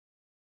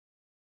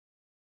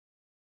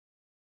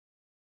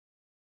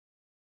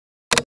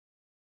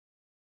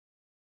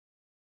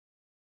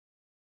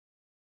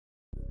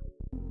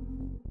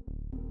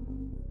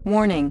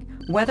Warning,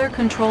 weather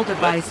control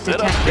device Set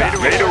up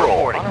detected. ready to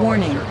roll.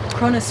 Warning,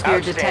 chronosphere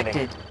Outstanding.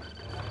 detected.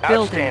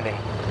 Building.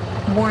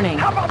 Outstanding. Warning,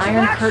 How about some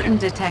iron action? curtain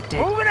detected.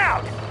 Moving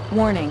out.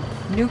 Warning,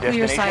 nuclear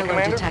Destination, silo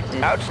Commander?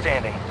 detected.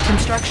 Outstanding.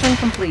 Construction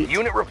complete.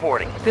 Unit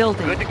reporting.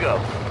 Building. Good to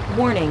go.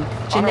 Warning,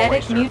 On our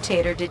way, genetic sir.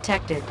 mutator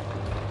detected.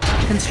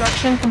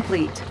 Construction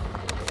complete.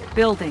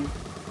 Building.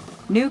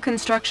 New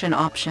construction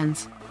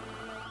options.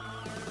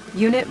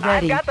 Unit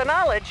ready. I've got the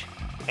knowledge.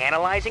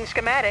 Analyzing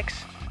schematics.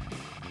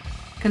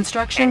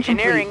 Construction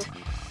Engineering.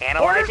 complete.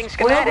 Analyzing Oil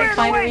schematics.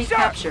 refinery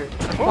captured.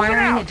 Acquiring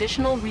out.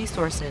 additional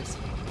resources.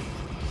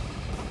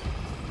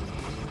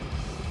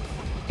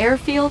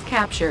 Airfield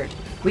captured.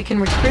 We can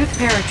recruit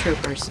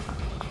paratroopers.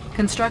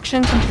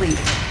 Construction complete.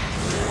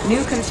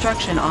 New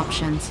construction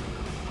options.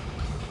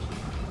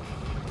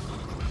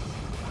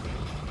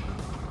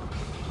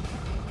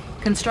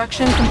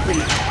 Construction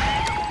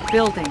complete.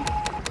 Building.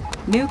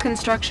 New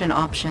construction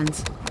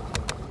options.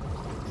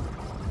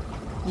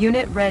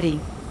 Unit ready.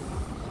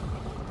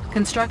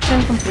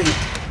 Construction complete.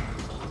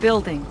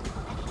 Building.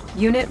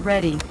 Unit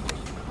ready.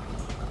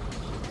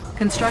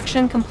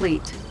 Construction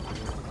complete.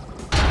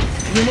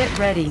 Unit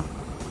ready.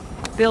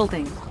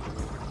 Building.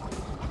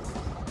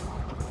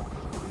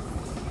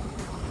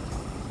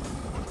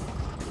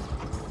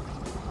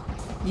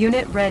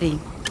 Unit ready.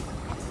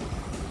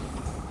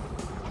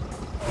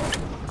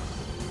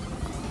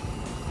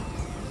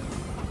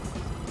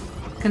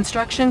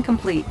 Construction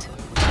complete.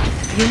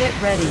 Unit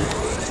ready.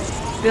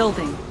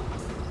 Building.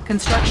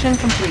 Construction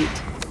complete.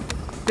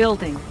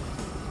 Building.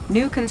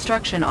 New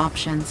construction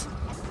options.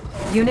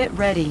 Unit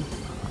ready.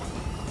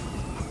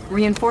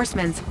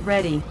 Reinforcements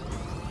ready.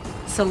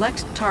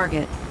 Select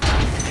target.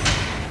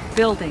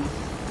 Building.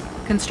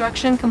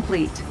 Construction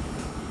complete.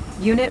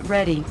 Unit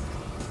ready.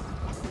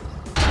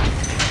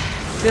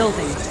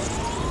 Building.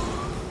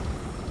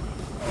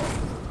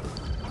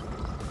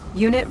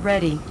 Unit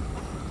ready.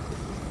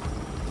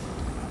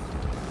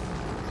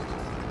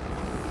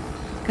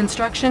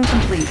 Construction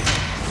complete.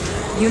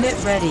 Unit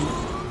ready.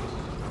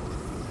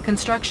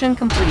 Construction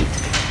complete.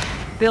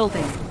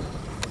 Building.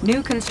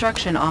 New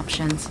construction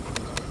options.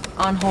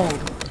 On hold.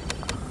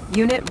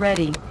 Unit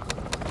ready.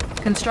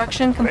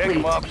 Construction Pick complete.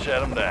 'em up,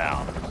 set 'em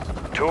down.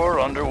 Tour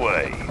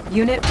underway.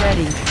 Unit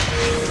ready.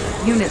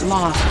 Unit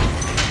lost.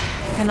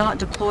 Cannot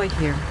deploy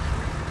here.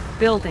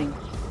 Building.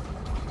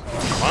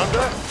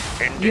 Commander?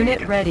 Indeed.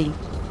 Unit ready.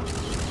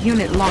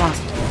 Unit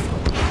lost.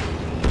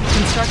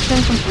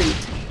 Construction complete.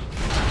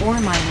 Ore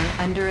miner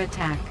under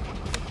attack.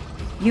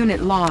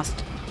 Unit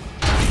lost.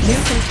 New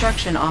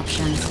construction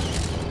options.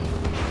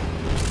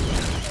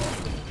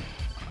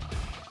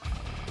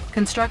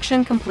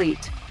 Construction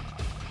complete.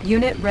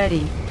 Unit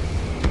ready.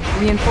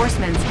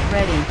 Reinforcements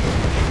ready.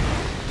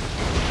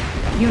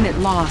 Unit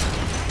lost.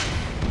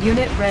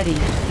 Unit ready.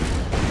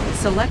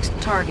 Select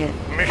target.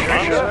 Mission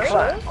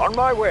plan. On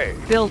my way.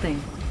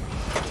 Building.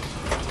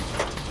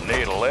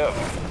 Need a lift.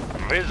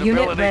 Unit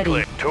Visibility ready.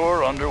 clear.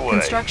 Tour underway.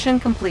 Construction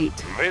complete.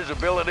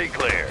 Visibility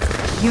clear.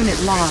 Unit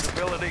lost.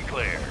 Visibility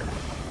clear.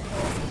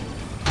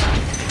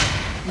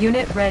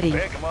 Unit ready.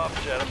 Pick 'em up,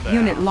 set 'em down.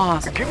 Unit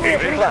lost. Give me a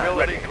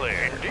visibility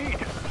clear. Indeed.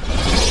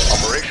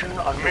 Operation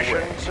on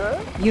mission, sir.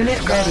 Unit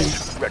ready.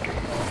 Ready.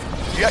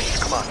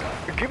 Yes, Commander.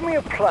 Give me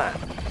a plan.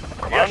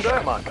 Commander. Yes,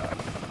 Commander.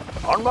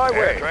 On my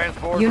way.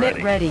 Transport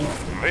Unit ready.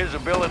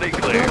 Visibility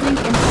clear. Building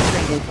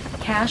infiltrated.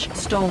 Cache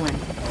stolen.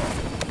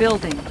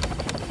 Building.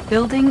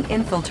 Building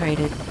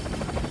infiltrated.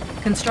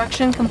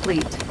 Construction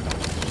complete.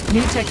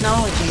 New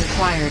technology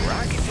acquired.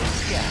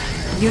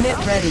 Unit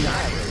ready.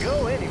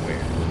 Go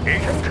anywhere.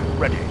 Agent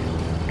ready.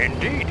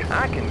 Indeed.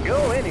 I can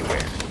go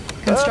anywhere.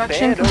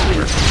 Construction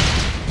complete.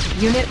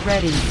 Unit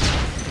ready.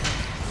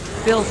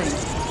 Building.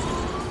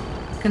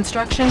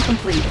 Construction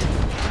complete.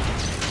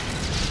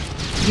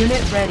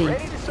 Unit ready.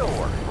 Ready to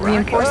soar.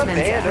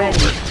 Reinforcements ready.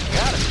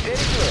 Got a steady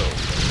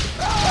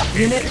flow.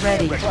 Unit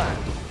ready.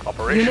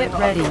 Operation Unit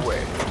ready.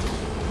 underway.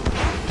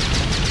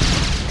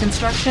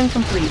 Construction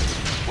complete.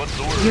 What's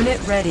the word? Unit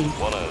ready.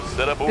 Wanna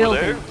set up over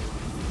Building. there?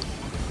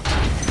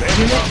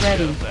 Unit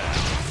ready.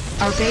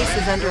 Our base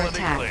is under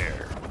attack. Clear.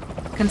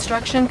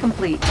 Construction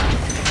complete.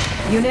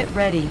 Unit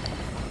ready.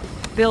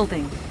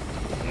 Building.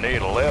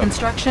 Need a lift.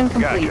 Construction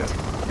complete.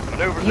 Gotcha.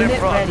 Maneuvers in Unit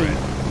progress.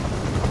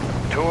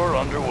 ready. Tour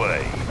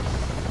underway.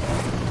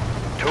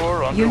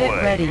 Tour underway. Unit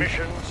ready.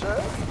 Mission,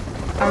 sir?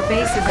 Our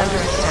base is under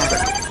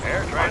attack.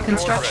 Air transport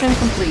Construction ready.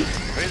 complete.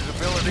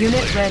 Visibility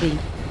Unit clear. ready.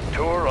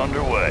 Tour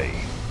underway.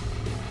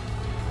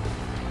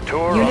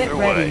 Tour Unit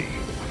underway. ready.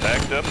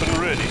 Packed up and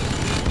ready.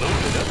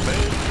 Loaded up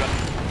and got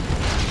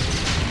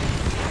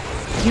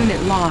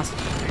Unit lost.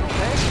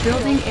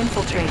 Building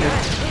infiltrated.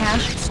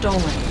 Cache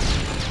stolen.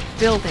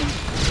 Building.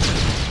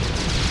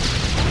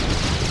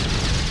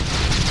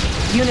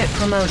 Unit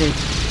promoted.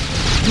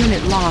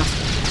 Unit lost.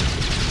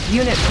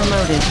 Unit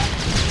promoted.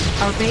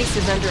 Our base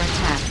is under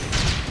attack.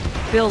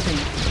 Building.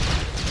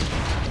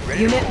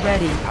 Unit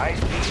ready. high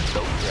speed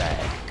boat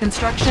drag.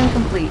 Construction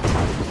complete.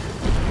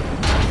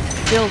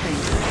 Building.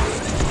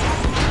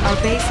 Our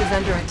base is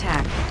under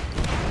attack.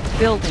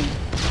 Building.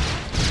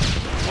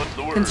 What's What's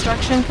the word?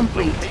 Construction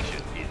complete.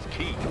 Location is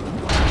key.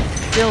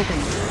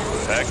 Building.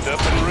 Packed up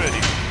and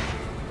ready.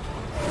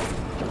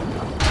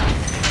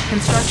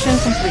 Construction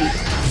complete.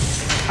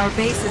 Our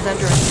base is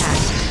under attack.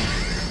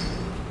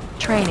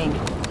 Training.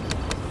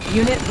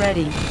 Unit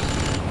ready.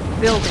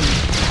 Building.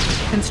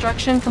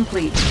 Construction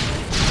complete.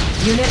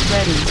 Unit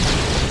ready.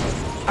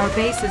 Our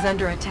base is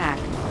under attack.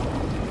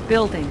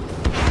 Building.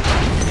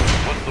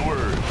 What's the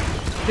word?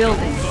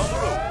 Building.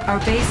 Our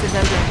base is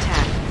under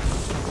attack.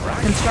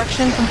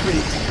 Construction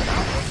complete.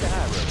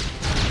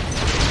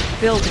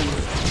 Building.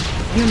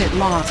 Unit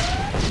lost.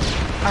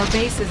 Our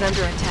base is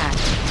under attack.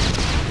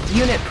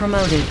 Unit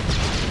promoted.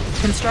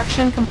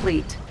 Construction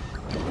complete.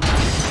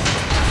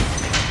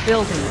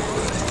 Building.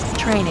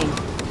 Training.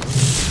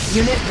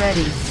 Unit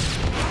ready.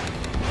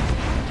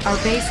 Our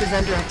base is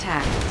under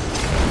attack.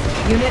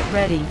 Unit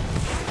ready.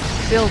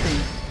 Building.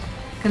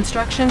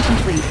 Construction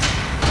complete.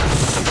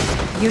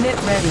 Unit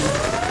ready.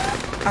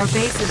 Our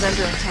base is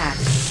under attack.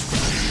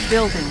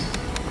 Building.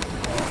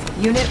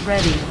 Unit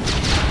ready.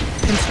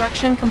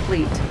 Construction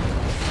complete.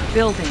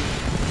 Building.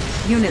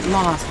 Unit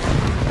lost.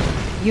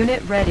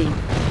 Unit ready.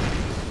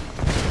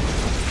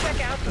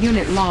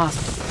 Unit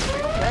lost.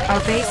 Our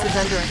base is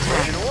under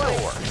attack.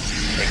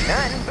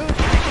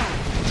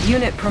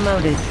 Unit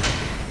promoted.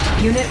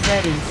 Unit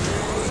ready.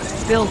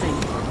 Building.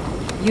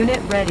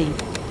 Unit ready.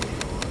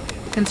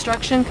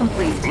 Construction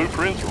complete.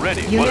 Blueprints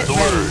ready. Unit What's the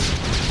ready.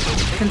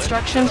 word?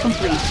 Construction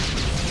complete.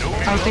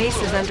 Our base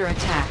is under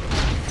attack.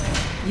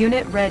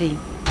 Unit ready.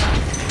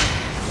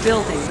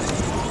 Building.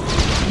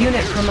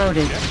 Unit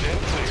promoted.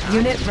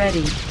 Unit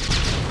ready.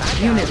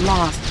 Unit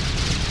lost.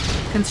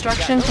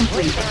 Construction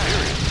complete.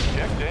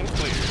 Checked and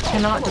cleared.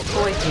 Cannot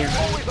deploy here.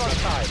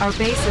 Our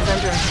base is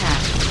under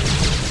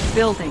attack.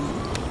 Building.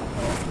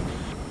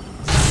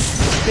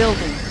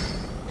 Building.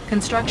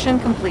 Construction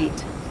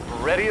complete.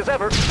 Ready as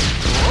ever.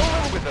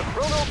 Rolling with the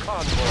chrono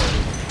convoy.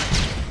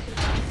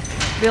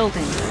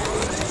 Building.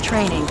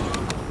 Training.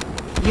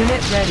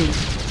 Unit ready.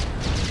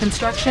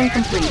 Construction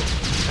complete.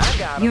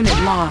 Unit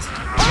lost.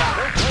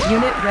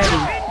 Unit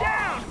ready.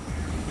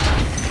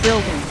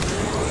 Building.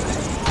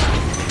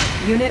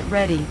 Unit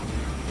ready.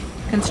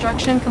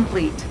 Construction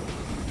complete.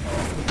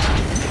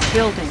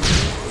 Building.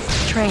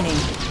 Training.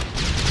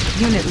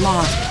 Unit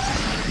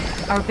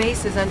lost. Our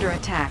base is under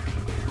attack.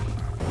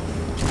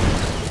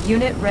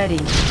 Unit ready.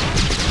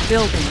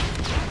 Building.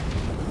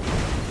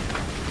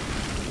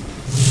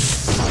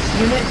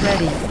 Unit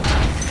ready.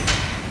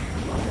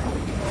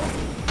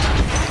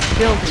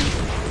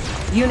 Building.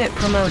 Unit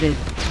promoted.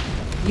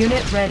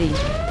 Unit ready.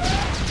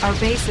 Our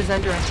base is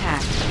under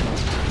attack.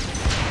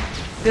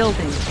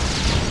 Building.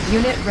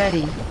 Unit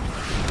ready.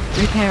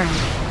 Repairing.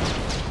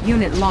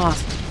 Unit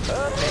lost.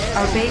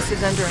 Our base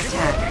is under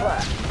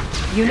attack.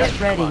 Unit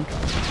ready.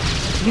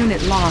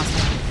 Unit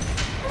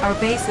lost. Our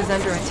base is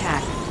under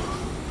attack.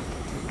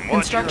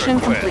 Construction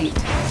complete.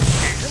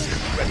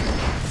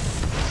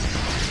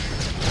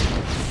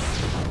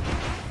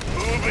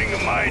 Moving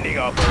a mining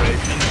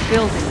operation.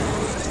 Building.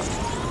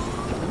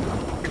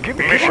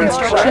 Mission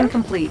Construction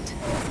complete.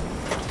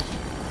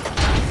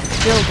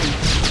 Building.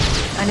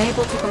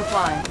 Unable to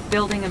comply.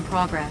 Building in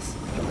progress.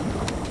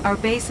 Our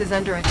base is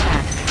under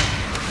attack.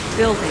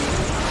 Building.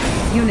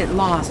 Unit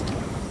lost.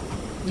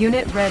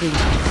 Unit ready.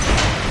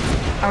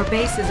 Our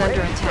base is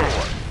under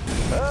attack.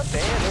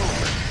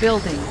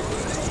 Building.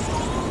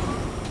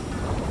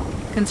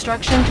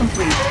 Construction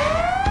complete.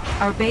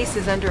 Our base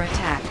is under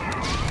attack.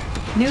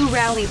 New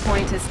rally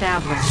point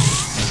established.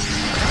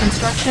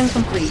 Construction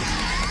complete.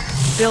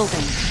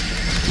 Building.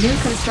 New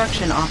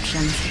construction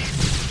options.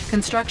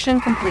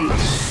 Construction complete.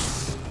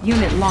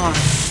 Unit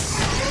lost.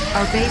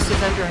 Our base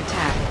is under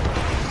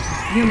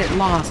attack. Unit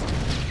lost.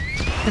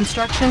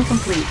 Construction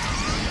complete.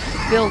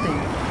 Building.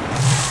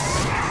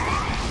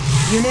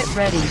 Unit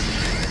ready.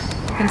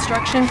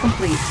 Construction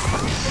complete.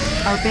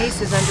 Our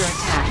base is under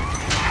attack.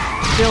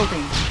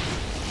 Building.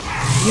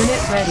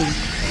 Unit ready.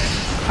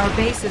 Our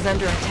base is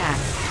under attack.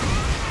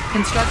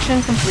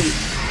 Construction complete.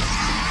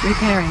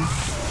 Repairing.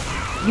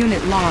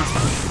 Unit lost.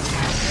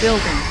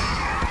 Building.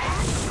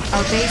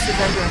 Our base is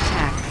under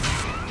attack.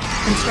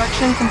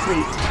 Construction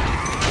complete.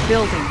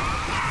 Building.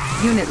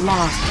 Unit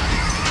lost.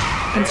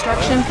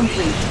 Construction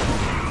complete.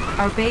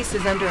 Our base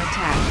is under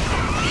attack.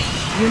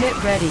 Unit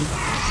ready.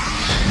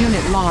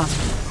 Unit lost.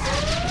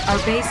 Our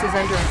base is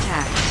under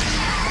attack.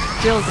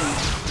 Building.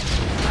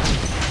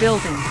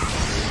 Building.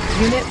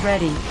 Unit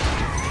ready.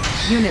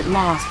 Unit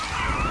lost.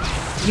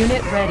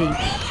 Unit ready.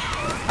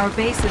 Our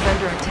base is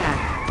under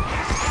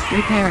attack.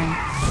 Repairing.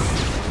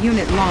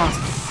 Unit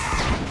lost.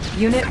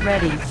 Unit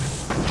ready.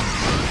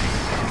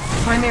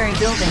 Primary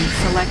building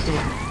selected.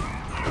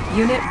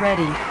 Unit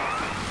ready.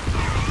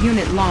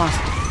 Unit lost.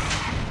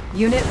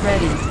 Unit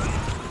ready.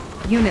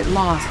 Unit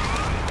lost.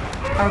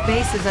 Our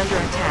base is under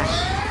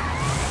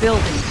attack.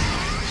 Building.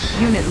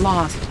 Unit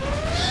lost.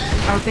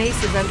 Our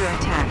base is under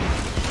attack.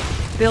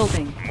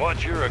 Building.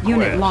 What's your request?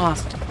 Unit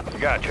lost.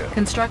 Gotcha.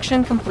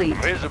 Construction complete.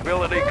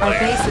 Visibility Our clear.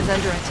 base is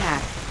under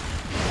attack.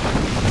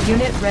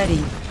 Unit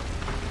ready.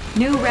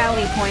 New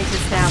rally point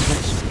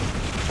established.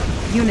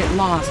 Unit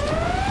lost.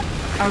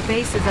 Our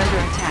base is under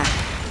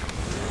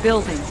attack.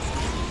 Building.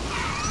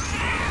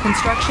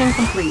 Construction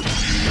complete.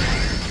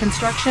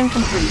 Construction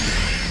complete.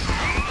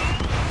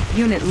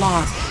 Unit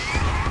lost.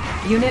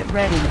 Unit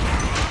ready.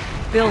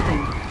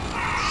 Building.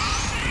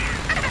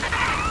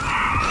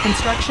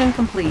 Construction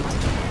complete.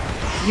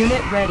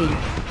 Unit ready.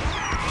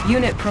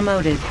 Unit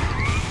promoted.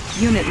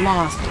 Unit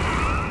lost.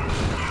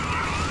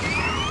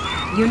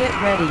 Unit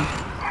ready.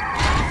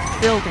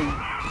 Building.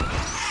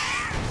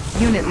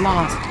 Unit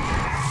lost.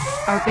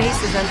 Our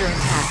base is under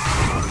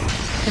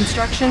attack.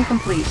 Construction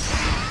complete.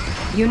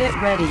 Unit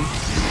ready.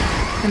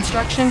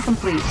 Construction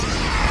complete.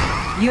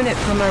 Unit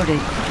promoted.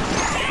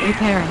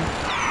 Repairing.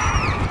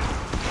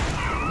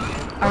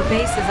 Our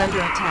base is under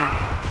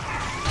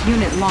attack.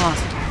 Unit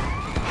lost.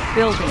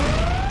 Building.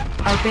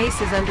 Our base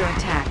is under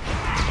attack.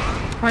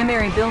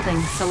 Primary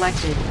building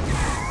selected.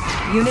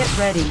 Unit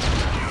ready.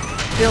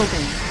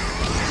 Building.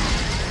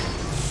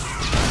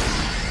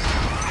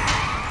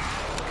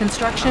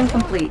 Construction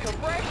complete.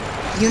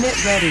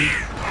 Unit ready.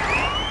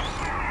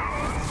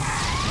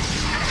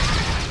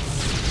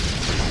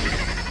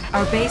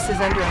 Our base is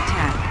under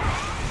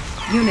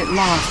attack. Unit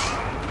lost.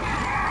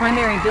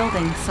 Primary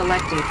building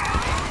selected.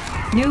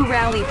 New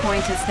rally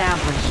point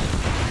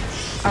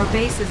established. Our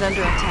base is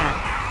under attack.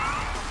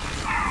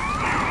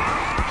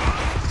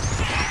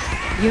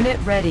 Unit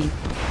ready.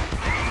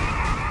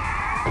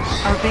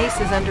 Our base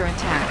is under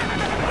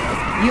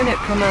attack. Unit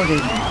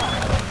promoted.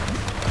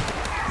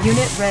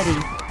 Unit ready.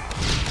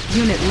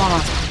 Unit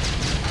lost.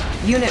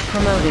 Unit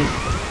promoted.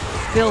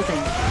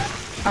 Building.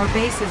 Our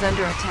base is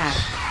under attack.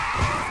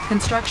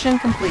 Construction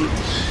complete.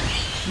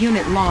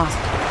 Unit lost.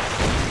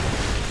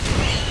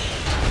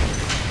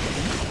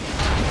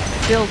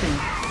 Building.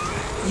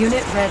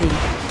 Unit ready.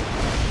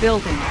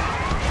 Building.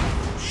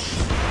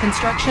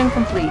 Construction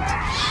complete.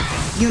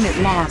 Unit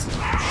lost.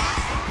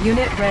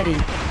 Unit ready.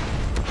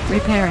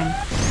 Repairing.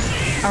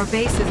 Our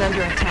base is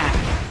under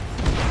attack.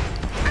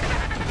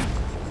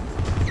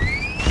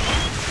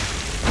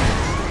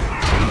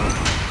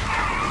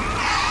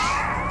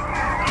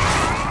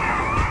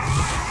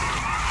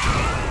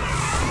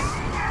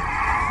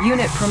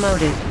 Unit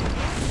promoted.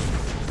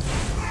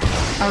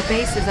 Our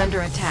base is under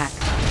attack.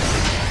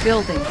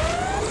 Building.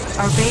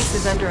 Our base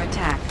is under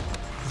attack.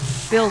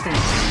 Building.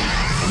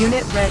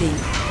 Unit ready.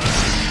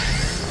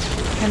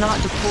 Cannot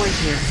deploy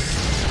here.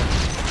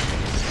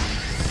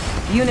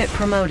 Unit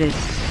promoted.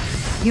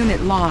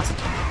 Unit lost.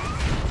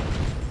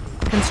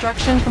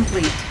 Construction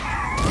complete.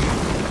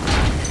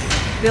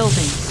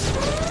 Building.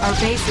 Our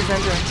base is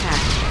under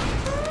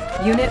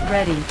attack. Unit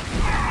ready.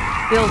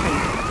 Building.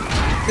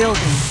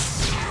 Building.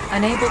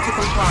 Unable to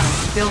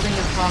comply. Building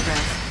in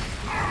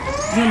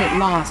progress. Unit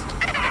lost.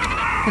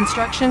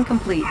 Construction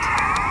complete.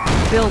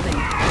 Building.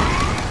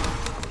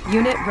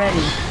 Unit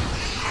ready.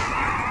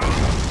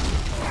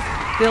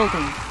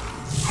 Building.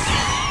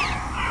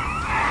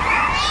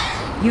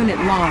 Unit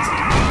lost.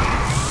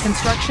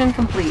 Construction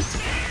complete.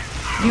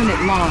 Unit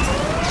lost.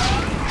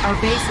 Our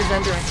base is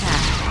under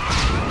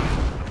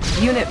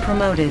attack. Unit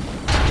promoted.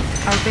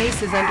 Our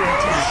base is under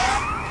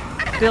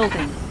attack.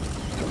 Building.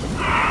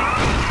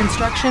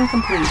 Construction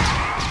complete.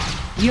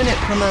 Unit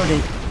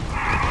promoted.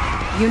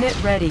 Unit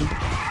ready.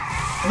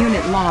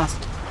 Unit lost.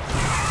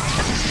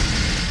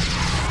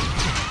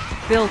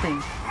 Building.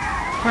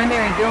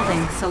 Primary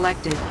building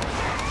selected.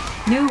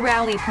 New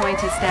rally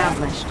point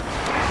established.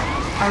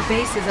 Our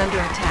base is under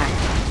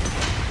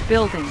attack.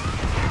 Building.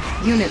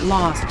 Unit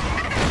lost.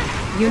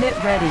 Unit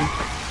ready.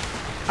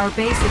 Our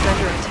base is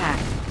under attack.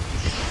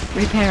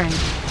 Repairing.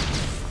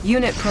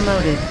 Unit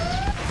promoted.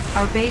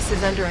 Our base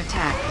is under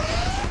attack.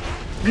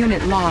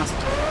 Unit lost.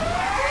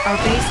 Our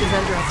base is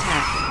under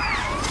attack.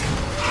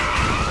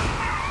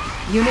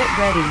 Unit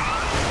ready.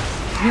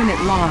 Unit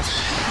lost.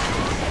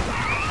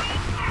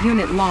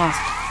 Unit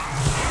lost.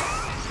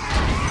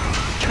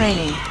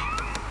 Training.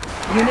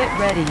 Unit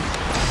ready.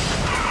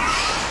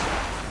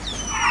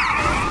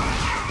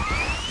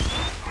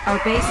 Our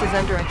base is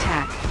under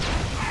attack.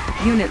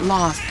 Unit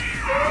lost.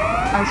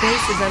 Our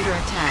base is under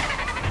attack.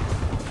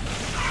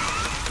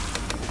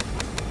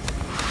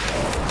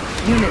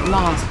 Unit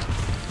lost.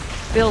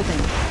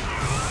 Building.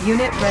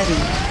 Unit ready.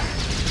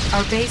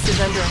 Our base is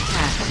under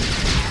attack.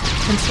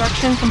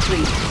 Construction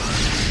complete.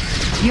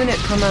 Unit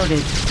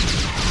promoted.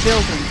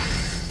 Building.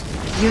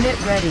 Unit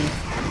ready.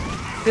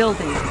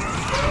 Building.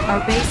 Our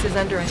base is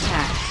under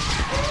attack.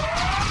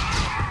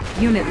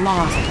 Unit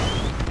lost.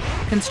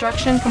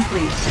 Construction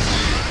complete.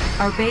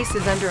 Our base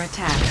is under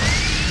attack.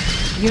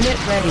 Unit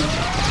ready.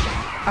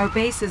 Our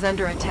base is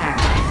under attack.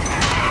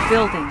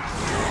 Building.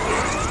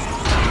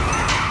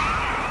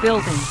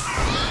 Building.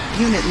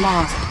 Unit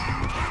lost.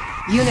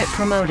 Unit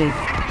promoted.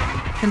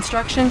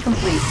 Construction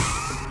complete.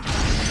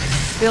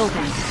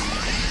 Building.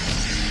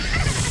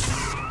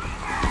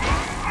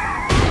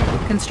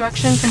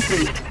 Construction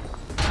complete.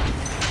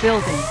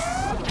 Building.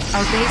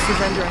 Our base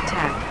is under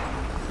attack.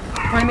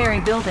 Primary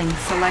building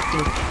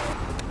selected.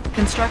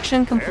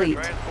 Construction complete.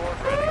 Transport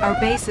ready. Our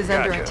base is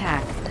under Gotcha.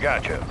 attack.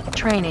 Gotcha.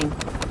 Training.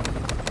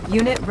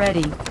 Unit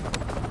ready.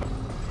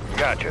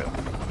 Gotcha.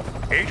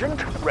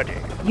 Agent ready.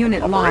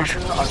 Unit lost.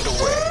 Operation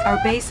underway.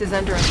 Our base is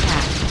under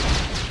attack.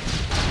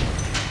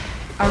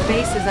 Our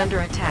base is under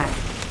attack.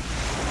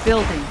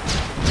 Building.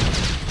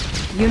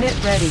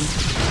 Unit ready.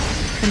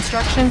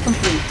 Construction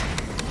complete.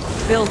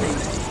 Building.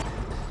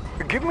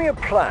 Give me a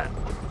plan.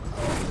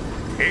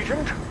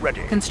 Agent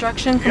ready.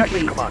 Construction Yes,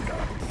 complete. Commander.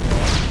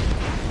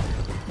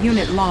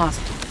 Unit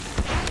lost.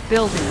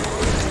 Building.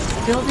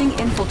 Building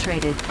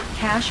infiltrated.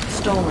 Cache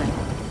stolen.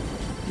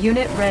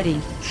 Unit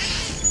ready.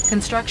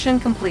 Construction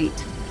complete.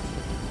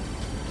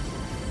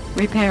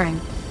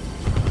 Repairing.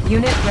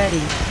 Unit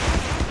ready.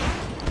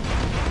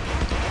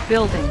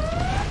 Building.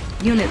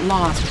 Unit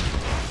lost.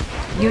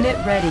 Unit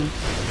ready.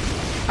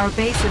 Our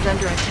base is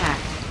under attack.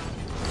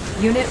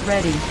 Unit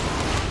ready.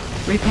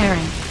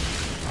 Repairing.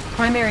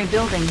 Primary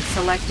building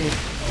selected.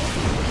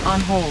 On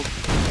hold.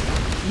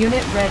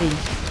 Unit ready.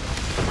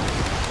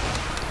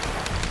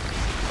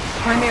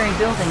 Primary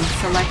building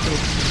selected.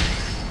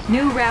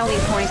 New rally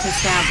point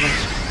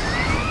established.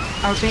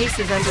 Our base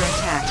is under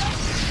attack.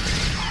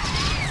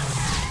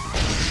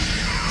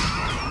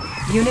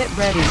 Unit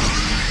ready.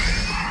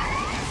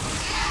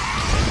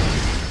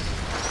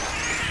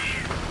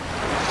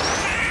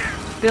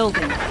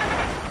 Building.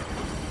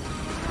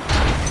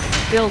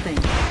 Building.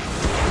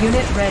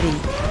 Unit ready.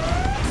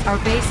 Our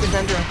base is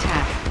under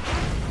attack.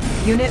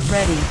 Unit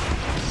ready.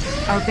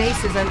 Our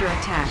base is under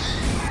attack.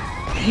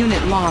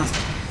 Unit lost.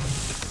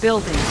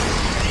 Building.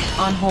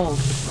 On hold.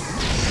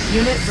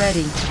 Unit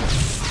ready.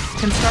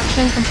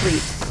 Construction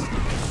complete.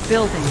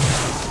 Building.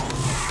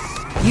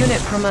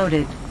 Unit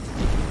promoted.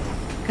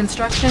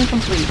 Construction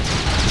complete.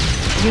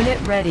 Unit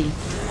ready.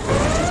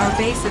 Our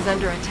base is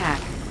under attack.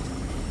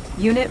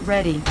 Unit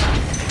ready.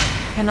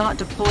 Cannot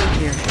deploy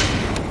here.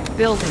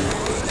 Building.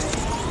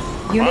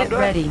 Unit Commander,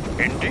 ready.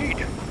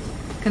 Indeed.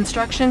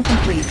 Construction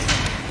complete.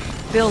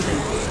 Building.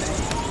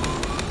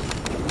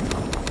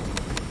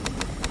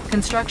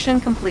 Construction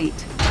complete.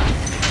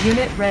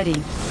 Unit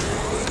ready.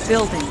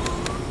 Building.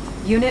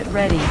 Unit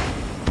ready.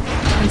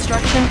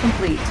 Construction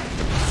complete.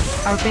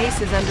 Our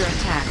base is under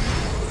attack.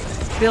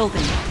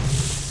 Building.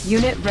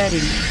 Unit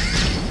ready.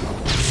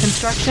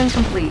 Construction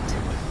complete.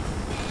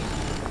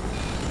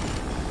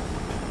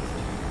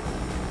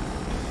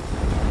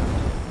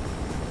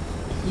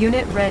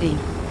 Unit ready.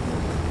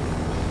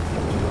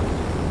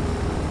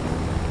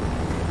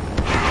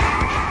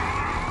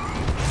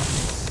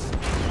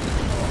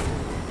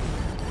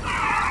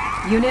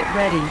 Unit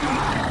ready.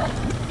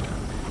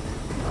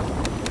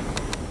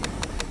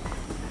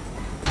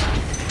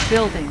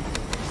 Building.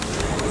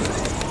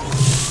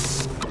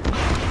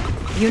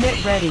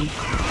 Unit ready.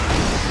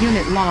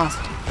 Unit lost.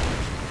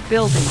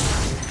 Building.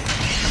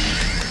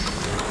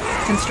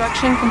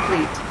 Construction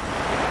complete.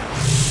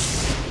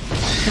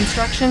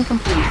 Construction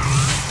complete.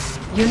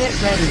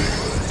 Unit ready.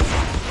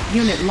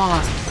 Unit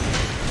lost.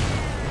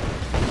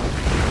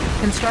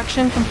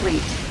 Construction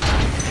complete.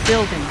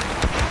 Building.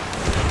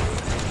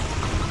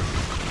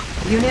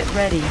 Unit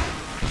ready.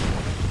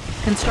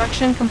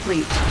 Construction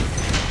complete.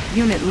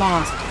 Unit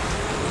lost.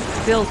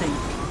 Building.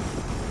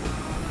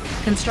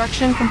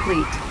 Construction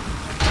complete.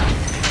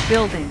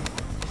 Building.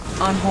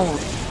 On hold.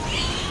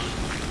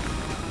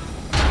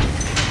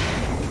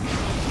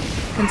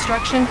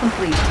 Construction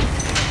complete.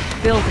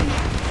 Building.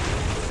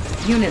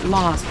 Unit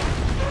lost.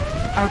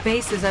 Our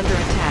base is under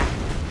attack.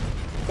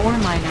 Ore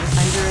miner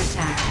under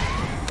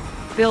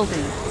attack.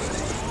 Building.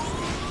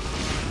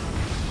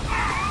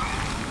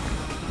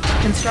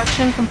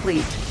 Construction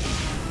complete.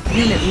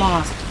 Unit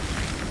lost.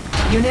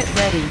 Unit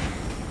ready.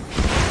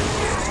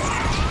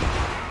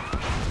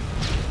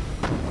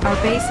 Our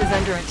base is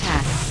under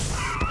attack.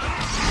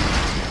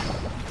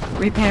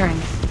 Repairing.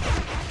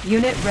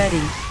 Unit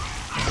ready.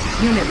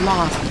 Unit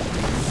lost.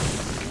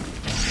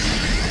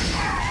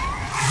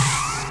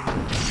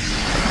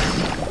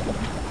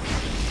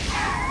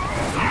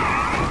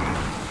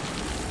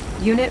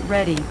 Unit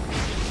ready.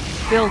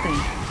 Building.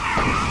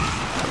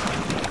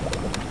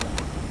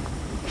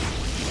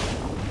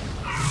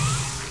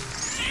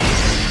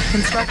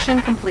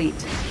 Construction complete.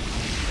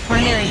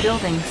 Primary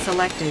building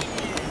selected.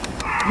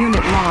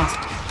 Unit lost.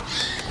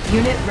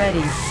 Unit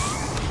ready.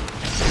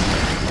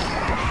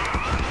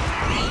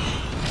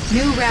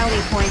 New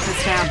rally point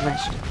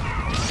established.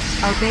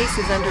 Our base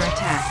is under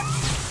attack.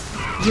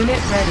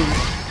 Unit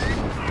ready.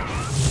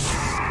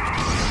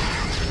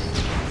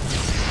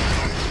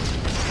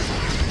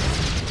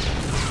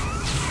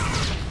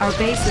 Our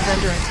base is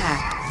under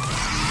attack.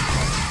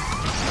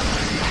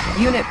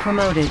 Unit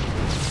promoted.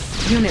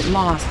 Unit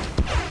lost.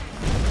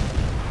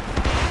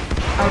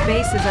 Our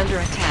base is under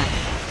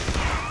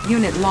attack.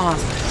 Unit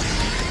lost.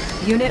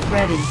 Unit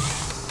ready.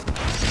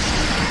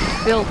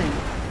 Building.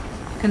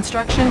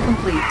 Construction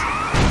complete.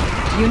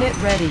 Unit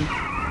ready.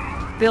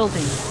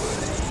 Building.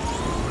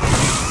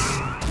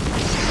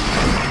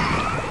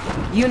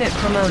 Unit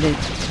promoted.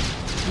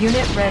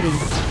 Unit ready.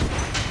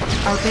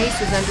 Our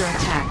base is under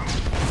attack.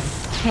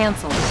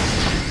 Cancel.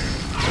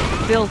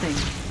 Building.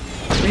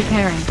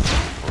 Repairing.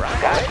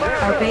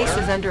 Our base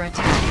is under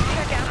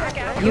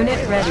attack.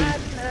 Unit ready.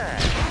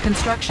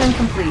 Construction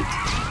complete.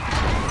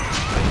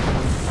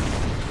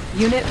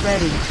 Unit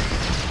ready.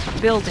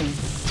 Building.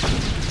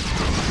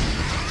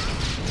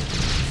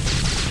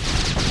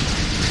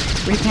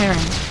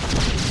 Repairing.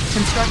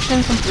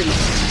 Construction complete.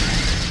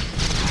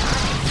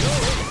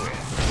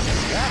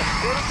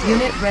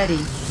 Unit ready.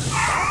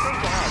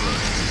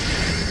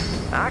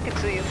 I can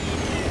see him.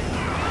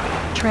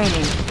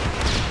 Training.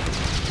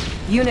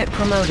 Unit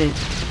promoted.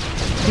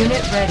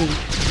 Unit ready.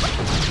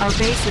 Our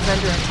base is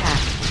under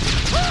attack.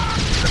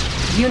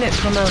 Unit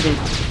promoted.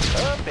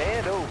 Up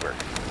and over.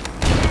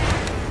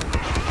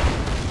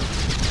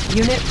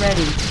 Unit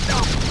ready.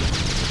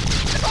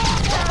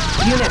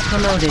 Unit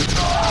promoted.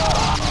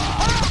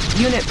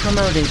 Unit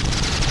promoted.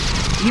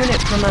 Unit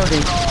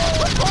promoted.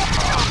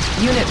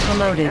 Unit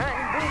promoted.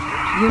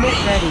 Unit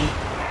ready.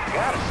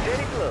 Got a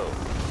steady flow.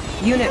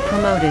 Unit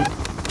promoted.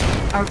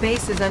 Our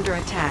base is under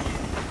attack.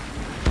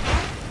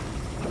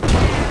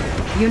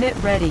 Unit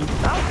ready.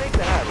 I'll take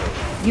the high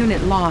road.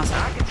 Unit lost.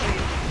 I can see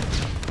him.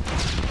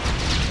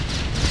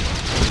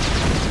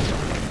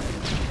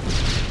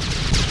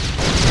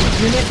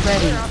 Unit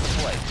ready. Clear out the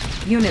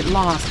place. Unit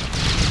lost.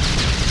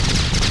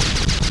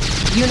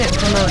 Unit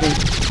promoted.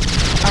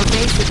 Our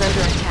base is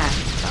under attack.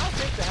 I'll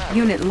take the high road.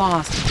 Unit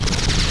lost.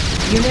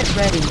 Unit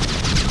ready.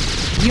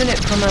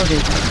 Unit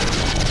promoted.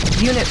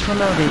 Unit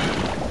promoted.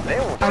 They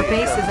won't Our see us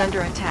base is coming.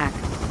 under attack.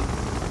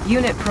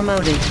 Unit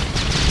promoted.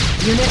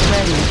 Unit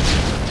ready.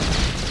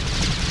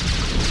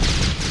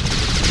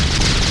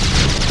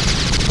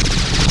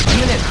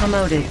 Unit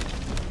promoted.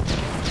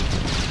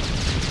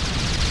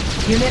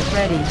 Unit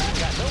ready.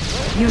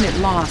 Unit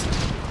lost.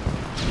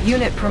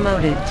 Unit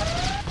promoted.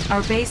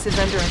 Our base is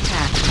under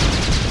attack.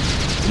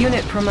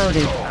 Unit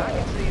promoted. I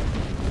can see him.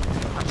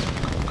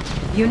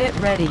 Unit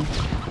ready.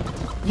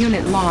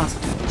 Unit lost.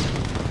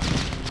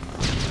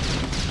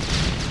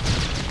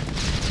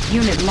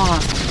 Unit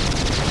lost.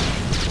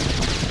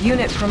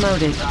 Unit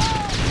promoted.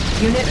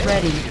 Unit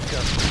ready.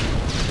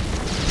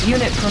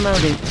 Unit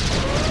promoted.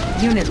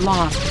 Unit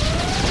lost.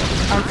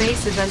 Our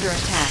base is under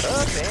attack.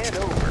 Up and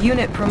over.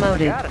 Unit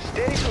promoted. Got a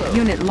steady flow.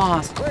 Unit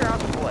lost. Clear out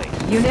the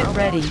place. Unit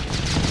ready.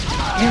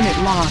 Unit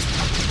lost.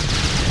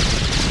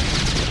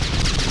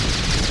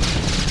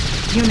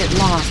 Unit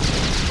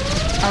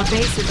lost. Our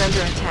base is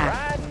under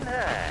attack. Riding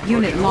high.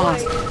 Unit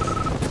lost.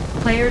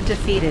 Player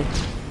defeated.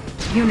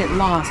 Unit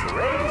lost.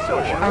 Ready to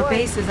soar. Our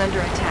base is under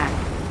attack.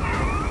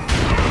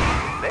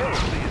 They won't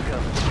see us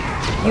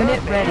coming.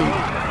 Unit ready.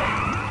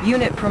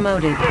 Unit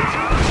promoted.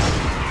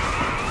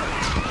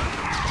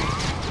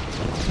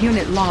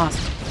 Unit lost.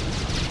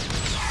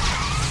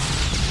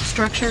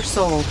 Structure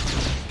sold.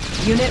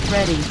 Unit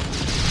ready.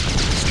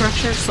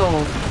 Structure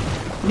sold.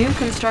 New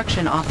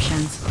construction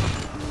options.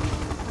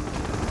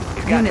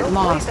 You've got Unit no place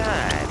lost. to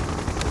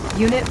hide.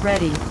 Unit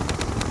ready.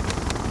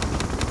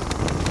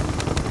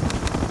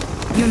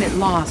 Unit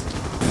lost.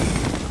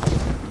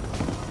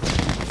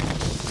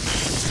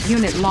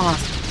 Unit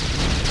lost.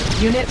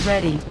 Unit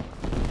ready.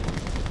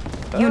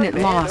 Unit Up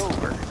and lost.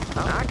 over.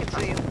 I can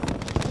see him.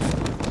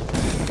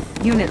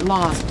 Unit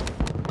lost.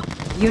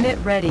 Unit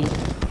ready.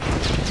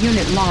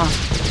 Unit lost.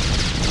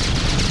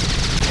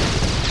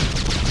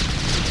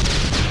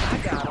 I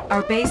got him.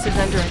 Our base is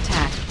under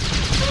attack.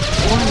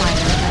 Ore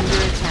miner under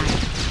attack.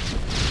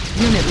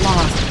 Unit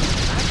lost.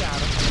 I got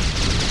him.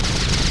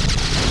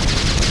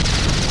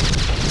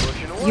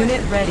 Pushing away.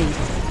 Unit ready.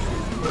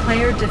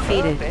 Player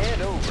defeated. Up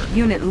and over.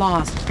 Unit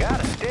lost. Got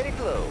a steady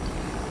flow.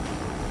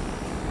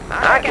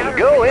 I can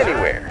go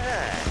anywhere.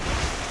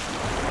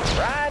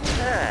 Riding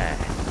high.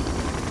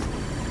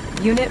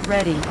 Unit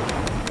ready.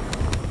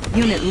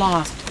 Unit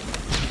lost.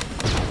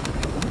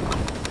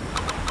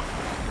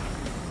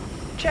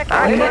 Check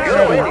I it can out. go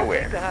I'll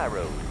anywhere. take the high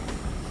road.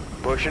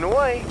 Pushing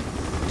away.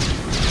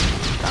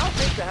 I'll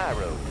take the high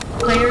road.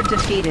 Player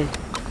defeated.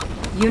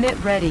 Unit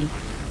ready.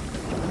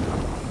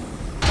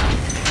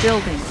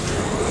 Building.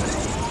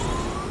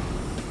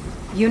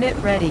 Unit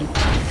ready.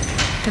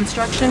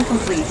 Construction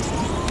complete.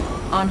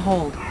 On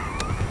hold.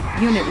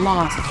 Unit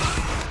lost.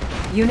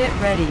 Unit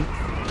ready.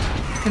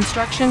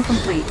 Construction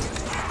complete.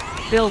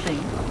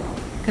 Building.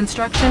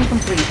 Construction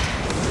complete.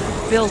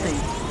 Building.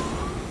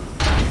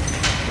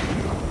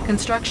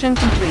 Construction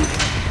complete.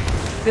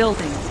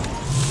 Building.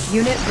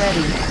 Unit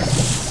ready.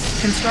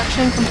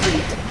 Construction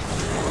complete.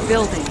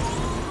 Building.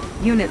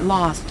 Unit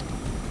lost.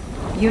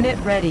 Unit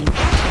ready.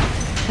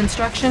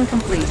 Construction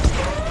complete.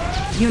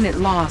 Unit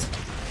lost.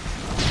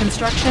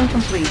 Construction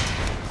complete.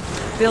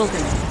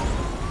 Building.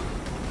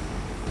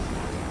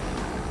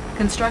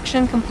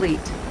 Construction complete.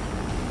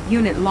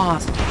 Unit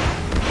lost.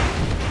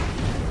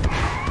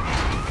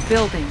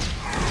 Building.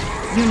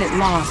 Unit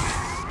lost.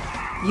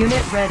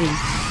 Unit ready.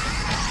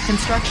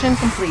 Construction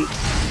complete.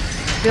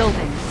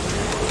 Building.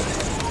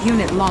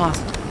 Unit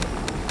lost.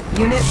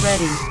 Unit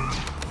ready.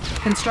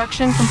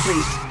 Construction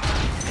complete.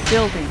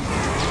 Building.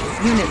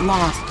 Unit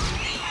lost.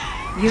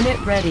 Unit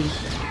ready.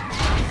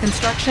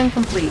 Construction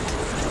complete.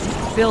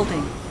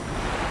 Building.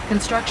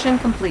 Construction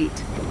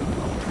complete.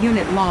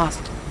 Unit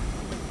lost.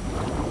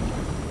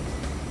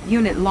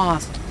 Unit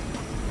lost.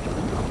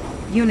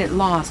 Unit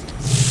lost.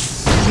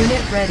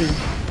 Unit ready.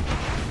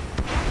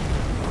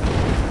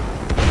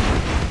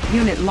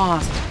 Unit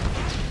lost.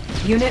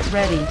 Unit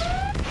ready.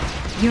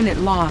 Unit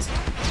lost.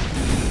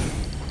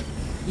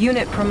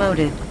 Unit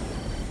promoted.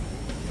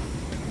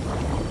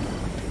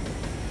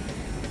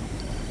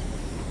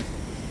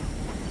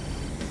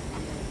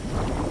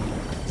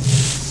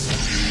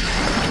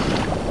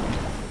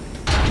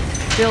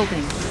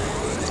 Building.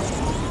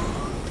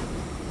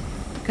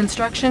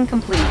 Construction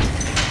complete.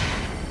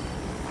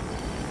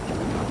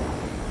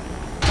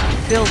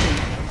 Building.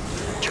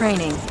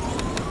 Training.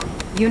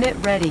 Unit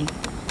ready.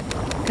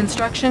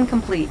 Construction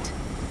complete.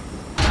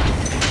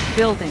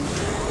 Building.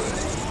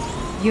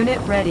 Unit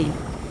ready.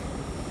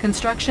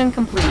 Construction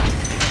complete.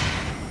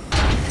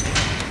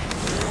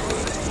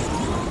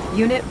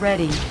 Unit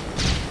ready.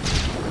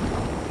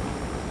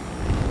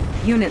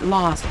 Unit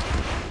lost.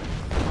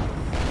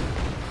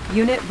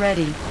 Unit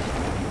ready.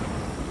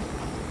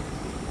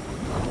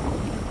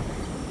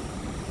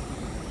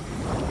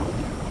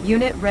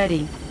 Unit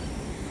ready.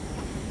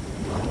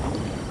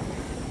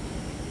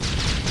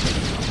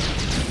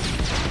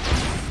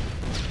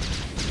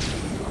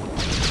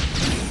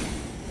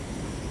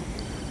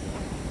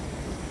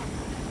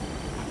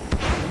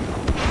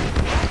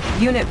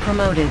 Unit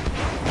promoted.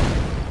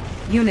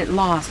 Unit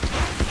lost.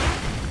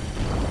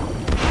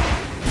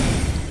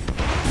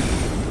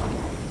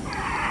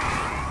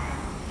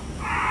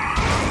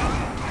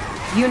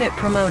 Unit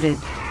promoted.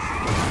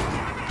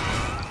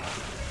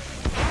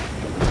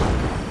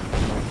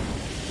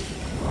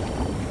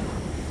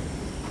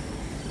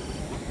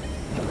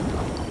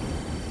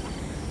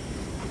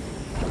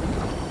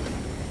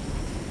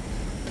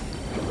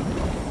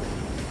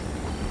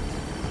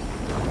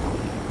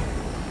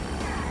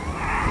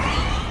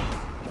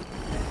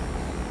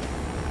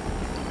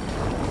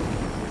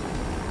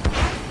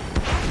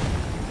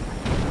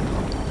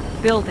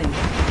 Building.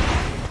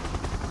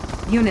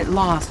 Unit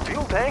lost.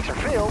 Fuel tanks are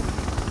filled.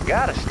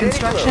 Got a steady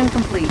Construction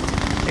flow. complete.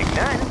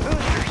 Igniting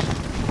boosters.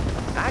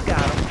 I got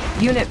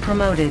them. Unit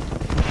promoted.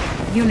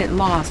 Unit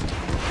lost.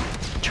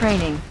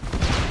 Training.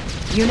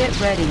 Unit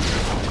ready.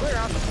 Clear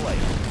out the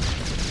place.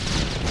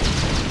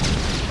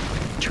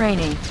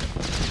 Training.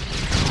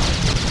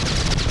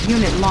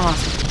 Unit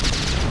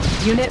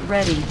lost. Unit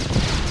ready.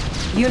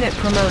 Unit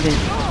promoted.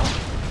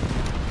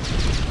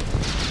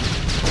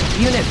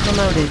 Unit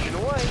promoted. Pushing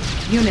away.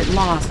 Unit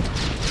lost.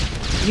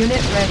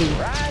 Unit ready.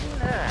 Riding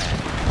high.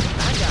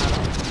 I got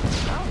them.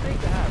 I'll take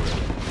the high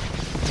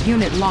road.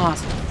 Unit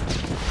lost.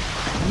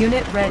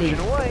 Unit ready.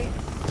 Pushing away.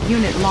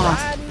 Unit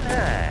lost. Riding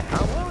high.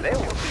 They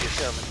won't see us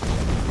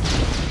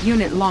coming.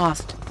 Unit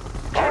lost.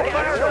 On my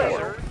way,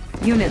 sir.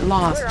 Unit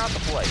lost. Clear out the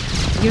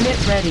place.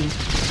 Unit ready.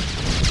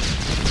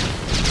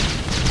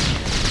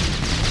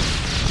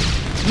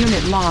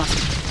 Unit lost.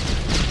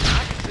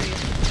 I can see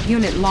it.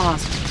 Unit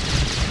lost.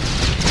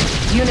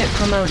 Unit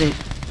promoted.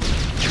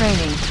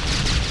 Training.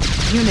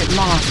 Unit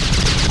lost.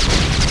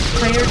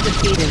 Player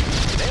defeated.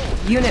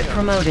 Unit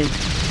promoted.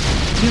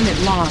 Unit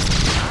lost.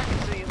 I can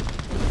see him.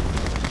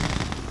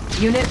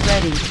 Unit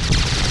ready.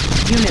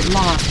 Unit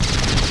lost.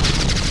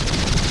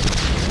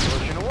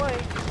 Pushing away.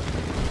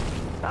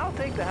 I'll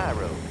take the high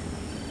road.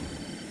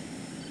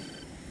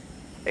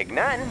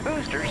 Igniting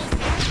boosters.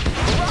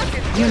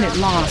 Rocket. Unit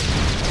lost.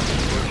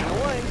 Pushing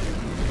away.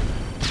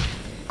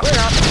 Clear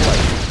out the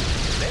place.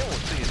 They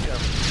won't see us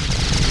coming.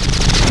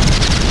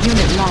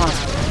 Unit lost.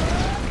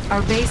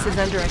 Our base is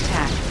under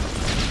attack.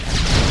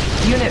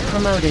 Unit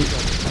promoted.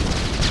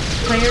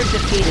 Player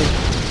defeated.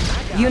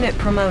 Unit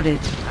promoted.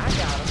 I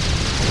got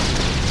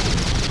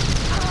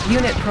him.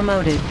 Unit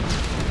promoted.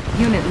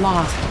 Unit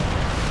lost.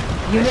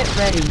 Unit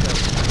ready.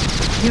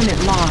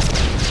 Unit lost.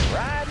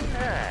 Riding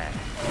high.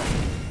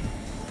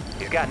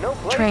 He's got no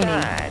place Training.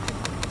 to hide.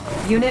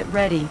 Unit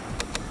ready.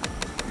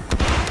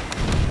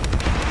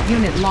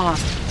 Unit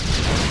lost.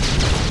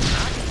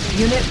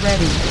 Unit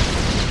ready.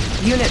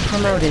 Unit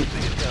promoted.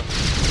 See us coming.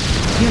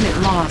 Unit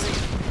lost.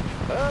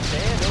 Up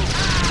and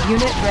over.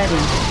 Unit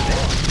ready.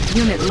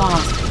 Unit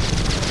lost.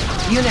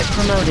 Unit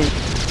promoted.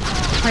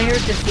 Player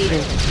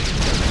defeated.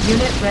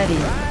 Unit ready.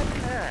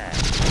 Riding high.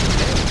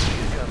 They won't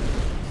see us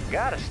coming.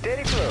 Got a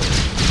steady flow.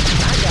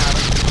 I got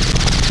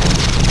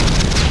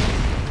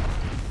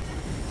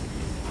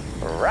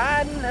him.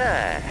 Riding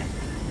high.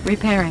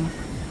 Repairing.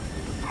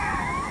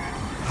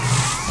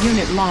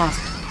 Unit lost.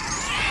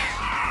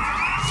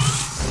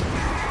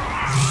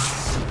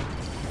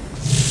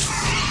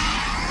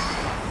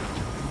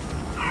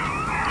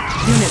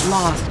 Unit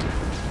lost.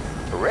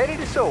 Ready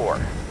to soar.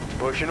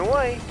 Pushing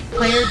away.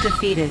 Player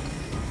defeated.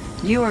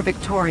 You are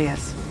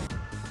victorious.